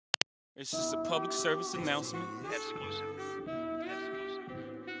It's just a public service announcement. Exclusive.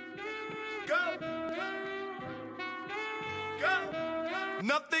 Go! Go!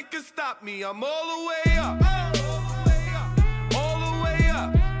 Nothing can stop me, I'm all the way up. All the way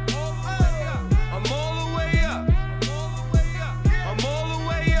up. I'm all the way up. I'm all the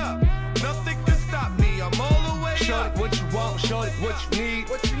way up. Nothing can stop me, I'm all the way up. Shorty, what you want, shorty, what you need.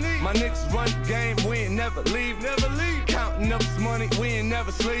 My niggas run the game, we ain't never leave. Counting up this money, we ain't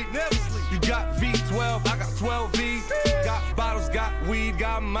never sleep. You got V12, I got 12 V's. Got bottles, got weed,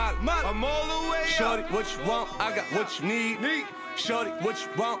 got molly. I'm all the way up. Shorty, what you want, I got what you need. Shorty, what you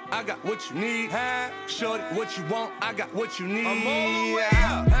want, I got what you need. Shorty, what you want, I got what you need. I'm all the way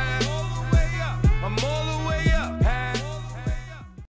up.